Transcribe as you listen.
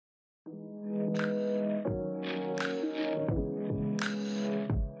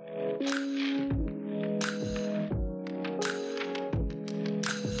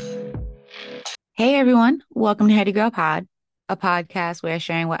Hey everyone, welcome to HeadyGirlPod, a podcast where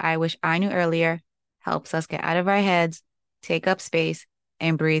sharing what I wish I knew earlier helps us get out of our heads, take up space,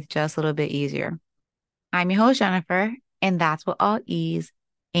 and breathe just a little bit easier. I'm your host, Jennifer, and that's what all ease.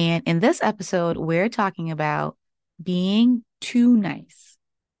 And in this episode, we're talking about being too nice.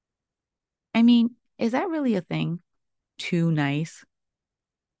 I mean, is that really a thing? Too nice?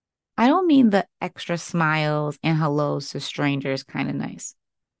 I don't mean the extra smiles and hellos to strangers kind of nice.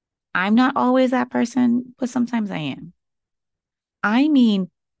 I'm not always that person, but sometimes I am. I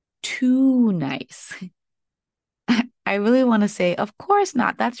mean, too nice. I really want to say, of course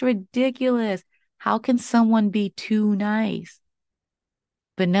not. That's ridiculous. How can someone be too nice?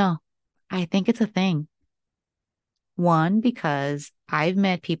 But no, I think it's a thing. One, because I've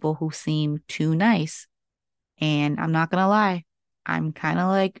met people who seem too nice. And I'm not going to lie, I'm kind of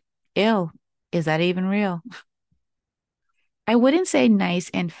like, ew, is that even real? I wouldn't say nice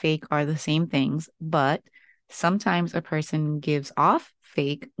and fake are the same things, but sometimes a person gives off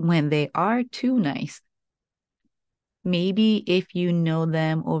fake when they are too nice. Maybe if you know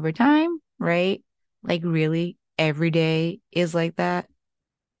them over time, right? Like really every day is like that.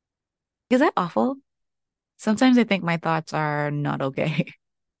 Is that awful? Sometimes I think my thoughts are not okay.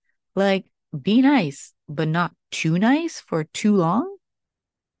 Like be nice, but not too nice for too long.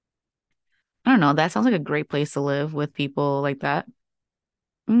 I don't know. That sounds like a great place to live with people like that.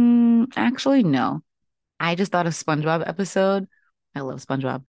 Actually, no. I just thought of SpongeBob episode. I love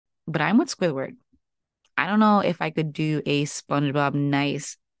SpongeBob, but I'm with Squidward. I don't know if I could do a SpongeBob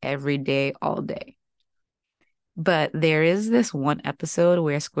nice every day, all day. But there is this one episode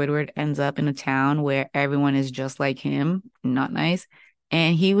where Squidward ends up in a town where everyone is just like him, not nice.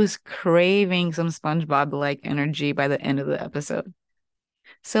 And he was craving some SpongeBob-like energy by the end of the episode.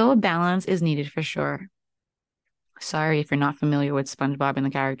 So a balance is needed for sure. Sorry if you're not familiar with SpongeBob and the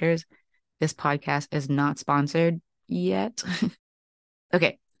characters. This podcast is not sponsored yet.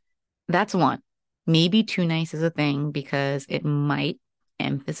 Okay, that's one. Maybe too nice is a thing because it might,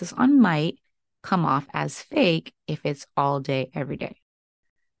 emphasis on might, come off as fake if it's all day, every day.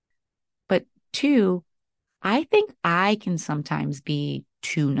 But two, I think I can sometimes be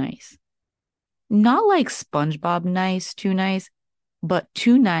too nice. Not like SpongeBob nice, too nice, but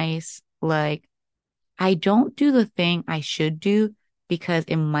too nice. Like I don't do the thing I should do because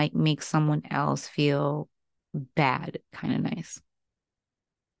it might make someone else feel bad, kind of nice.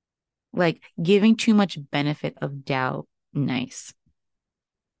 Like giving too much benefit of doubt, nice.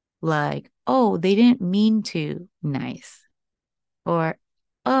 Like, oh, they didn't mean to, nice. Or,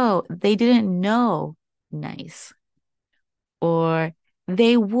 oh, they didn't know, nice. Or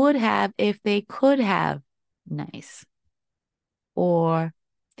they would have if they could have, nice. Or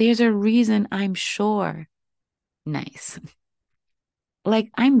there's a reason I'm sure, nice. Like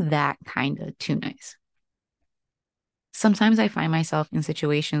I'm that kind of too nice. Sometimes I find myself in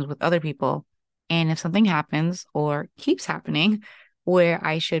situations with other people, and if something happens or keeps happening where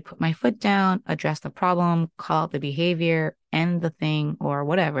I should put my foot down, address the problem, call out the behavior, end the thing, or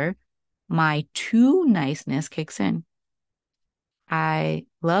whatever, my too niceness kicks in. I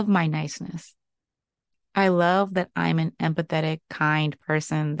love my niceness. I love that I'm an empathetic, kind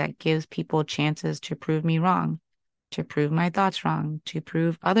person that gives people chances to prove me wrong, to prove my thoughts wrong, to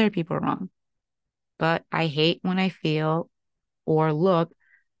prove other people wrong. But I hate when I feel or look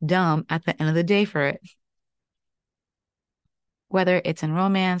dumb at the end of the day for it. Whether it's in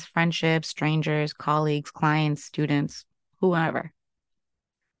romance, friendships, strangers, colleagues, clients, students, whoever.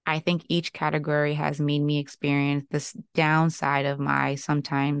 I think each category has made me experience this downside of my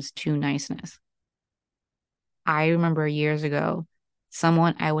sometimes too niceness. I remember years ago,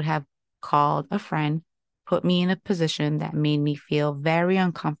 someone I would have called a friend put me in a position that made me feel very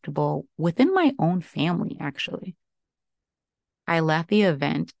uncomfortable within my own family, actually. I left the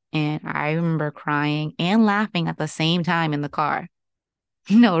event and I remember crying and laughing at the same time in the car.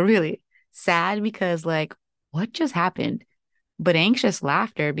 No, really. Sad because, like, what just happened? But anxious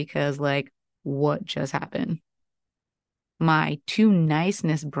laughter because, like, what just happened? My too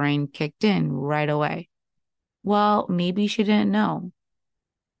niceness brain kicked in right away. Well, maybe she didn't know.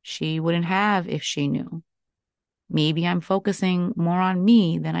 She wouldn't have if she knew. Maybe I'm focusing more on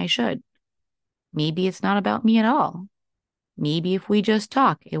me than I should. Maybe it's not about me at all. Maybe if we just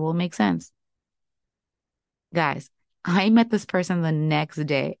talk, it will make sense. Guys, I met this person the next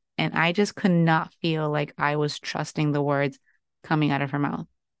day and I just could not feel like I was trusting the words coming out of her mouth.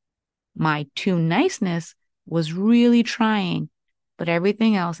 My too niceness was really trying, but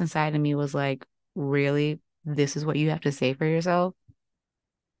everything else inside of me was like, really? This is what you have to say for yourself?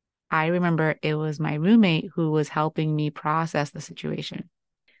 I remember it was my roommate who was helping me process the situation.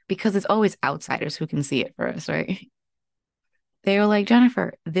 because it's always outsiders who can see it first, right? They were like,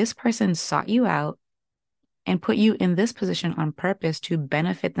 Jennifer, this person sought you out and put you in this position on purpose to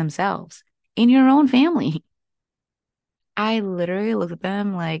benefit themselves in your own family. I literally looked at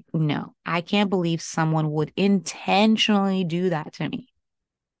them like, no, I can't believe someone would intentionally do that to me.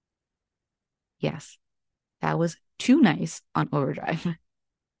 Yes, that was too nice on overdrive.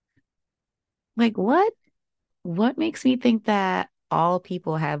 Like, what? What makes me think that all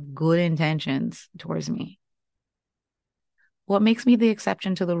people have good intentions towards me? What makes me the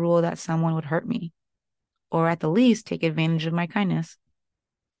exception to the rule that someone would hurt me, or at the least take advantage of my kindness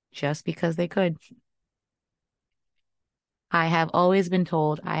just because they could? I have always been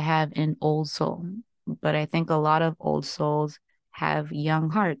told I have an old soul, but I think a lot of old souls have young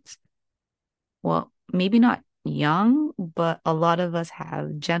hearts. Well, maybe not young, but a lot of us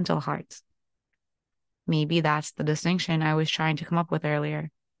have gentle hearts. Maybe that's the distinction I was trying to come up with earlier,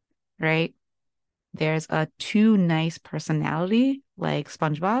 right? There's a too nice personality like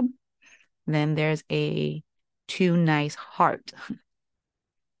SpongeBob, then there's a too nice heart.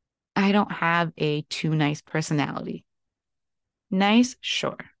 I don't have a too nice personality. Nice,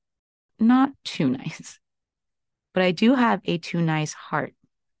 sure. Not too nice. But I do have a too nice heart.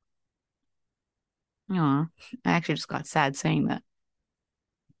 Aw, I actually just got sad saying that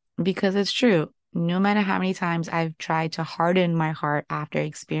because it's true. No matter how many times I've tried to harden my heart after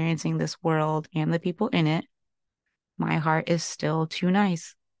experiencing this world and the people in it, my heart is still too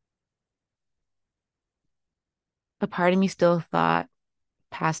nice. A part of me still thought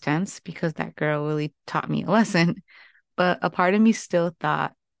past tense because that girl really taught me a lesson. But a part of me still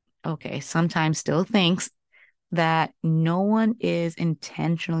thought, okay, sometimes still thinks that no one is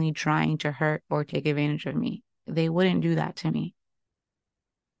intentionally trying to hurt or take advantage of me. They wouldn't do that to me.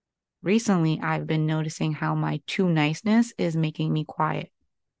 Recently, I've been noticing how my too niceness is making me quiet.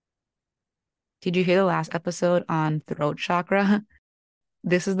 Did you hear the last episode on throat chakra?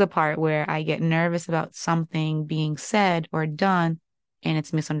 This is the part where I get nervous about something being said or done and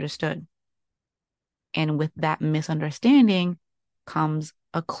it's misunderstood. And with that misunderstanding comes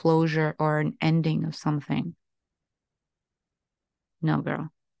a closure or an ending of something. No, girl,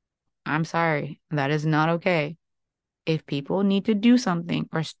 I'm sorry. That is not okay. If people need to do something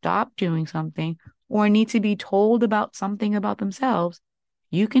or stop doing something or need to be told about something about themselves,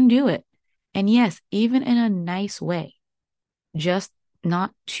 you can do it. And yes, even in a nice way, just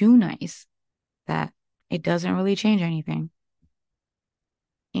not too nice that it doesn't really change anything.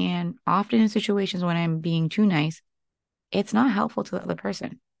 And often in situations when I'm being too nice, it's not helpful to the other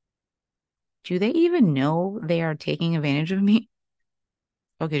person. Do they even know they are taking advantage of me?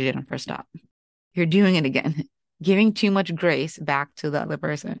 Okay, Jennifer, stop. You're doing it again. Giving too much grace back to the other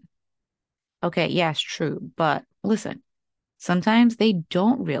person. Okay, yes, true. But listen, sometimes they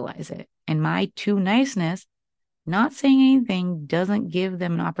don't realize it. And my too niceness, not saying anything, doesn't give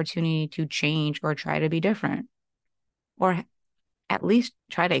them an opportunity to change or try to be different, or at least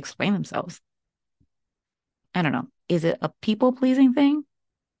try to explain themselves. I don't know. Is it a people pleasing thing?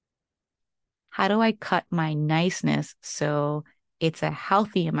 How do I cut my niceness so it's a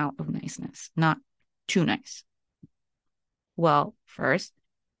healthy amount of niceness, not too nice? Well, first,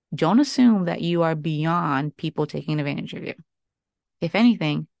 don't assume that you are beyond people taking advantage of you. If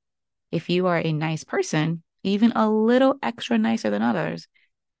anything, if you are a nice person, even a little extra nicer than others,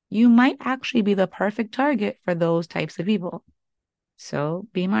 you might actually be the perfect target for those types of people. So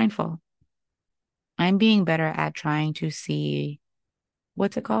be mindful. I'm being better at trying to see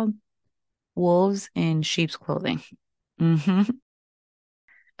what's it called? Wolves in sheep's clothing. hmm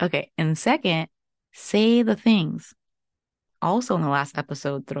Okay. And second, say the things. Also in the last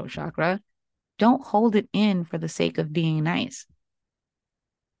episode, throat chakra, don't hold it in for the sake of being nice.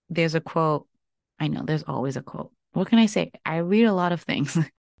 There's a quote. I know there's always a quote. What can I say? I read a lot of things,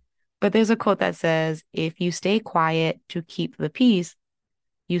 but there's a quote that says, if you stay quiet to keep the peace,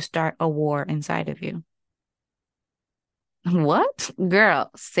 you start a war inside of you. What?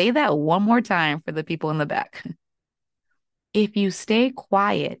 Girl, say that one more time for the people in the back. If you stay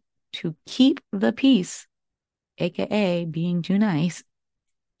quiet to keep the peace, aka being too nice,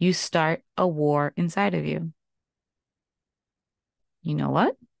 you start a war inside of you. You know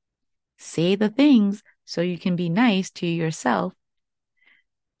what? Say the things so you can be nice to yourself.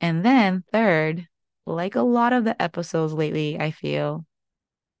 And then, third, like a lot of the episodes lately, I feel,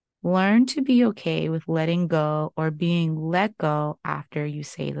 learn to be okay with letting go or being let go after you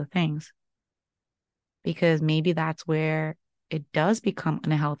say the things. Because maybe that's where it does become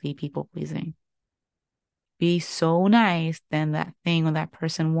unhealthy people pleasing. Be so nice, then that thing or that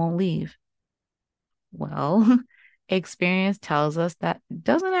person won't leave. Well, Experience tells us that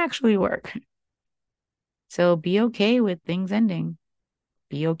doesn't actually work. So be okay with things ending.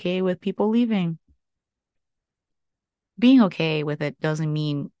 Be okay with people leaving. Being okay with it doesn't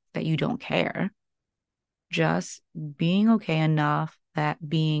mean that you don't care. Just being okay enough that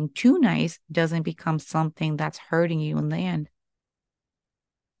being too nice doesn't become something that's hurting you in the end.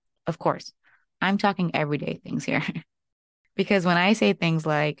 Of course, I'm talking everyday things here. Because when I say things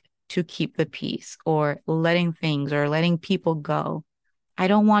like to keep the peace or letting things or letting people go, I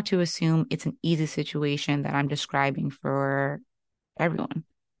don't want to assume it's an easy situation that I'm describing for everyone.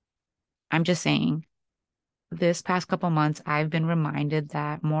 I'm just saying this past couple months, I've been reminded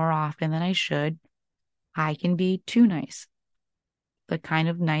that more often than I should, I can be too nice, the kind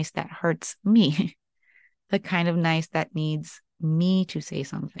of nice that hurts me, the kind of nice that needs me to say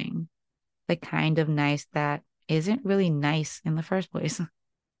something, the kind of nice that isn't really nice in the first place.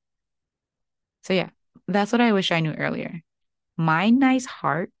 So, yeah, that's what I wish I knew earlier. My nice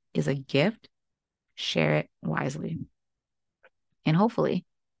heart is a gift. Share it wisely. And hopefully,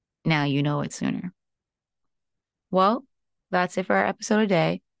 now you know it sooner. Well, that's it for our episode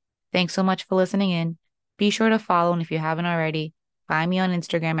today. Thanks so much for listening in. Be sure to follow, and if you haven't already, find me on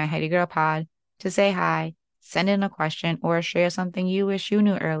Instagram at HeadyGirlPod to say hi, send in a question, or share something you wish you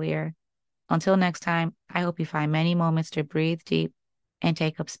knew earlier. Until next time, I hope you find many moments to breathe deep and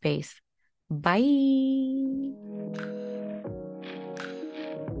take up space. Bye.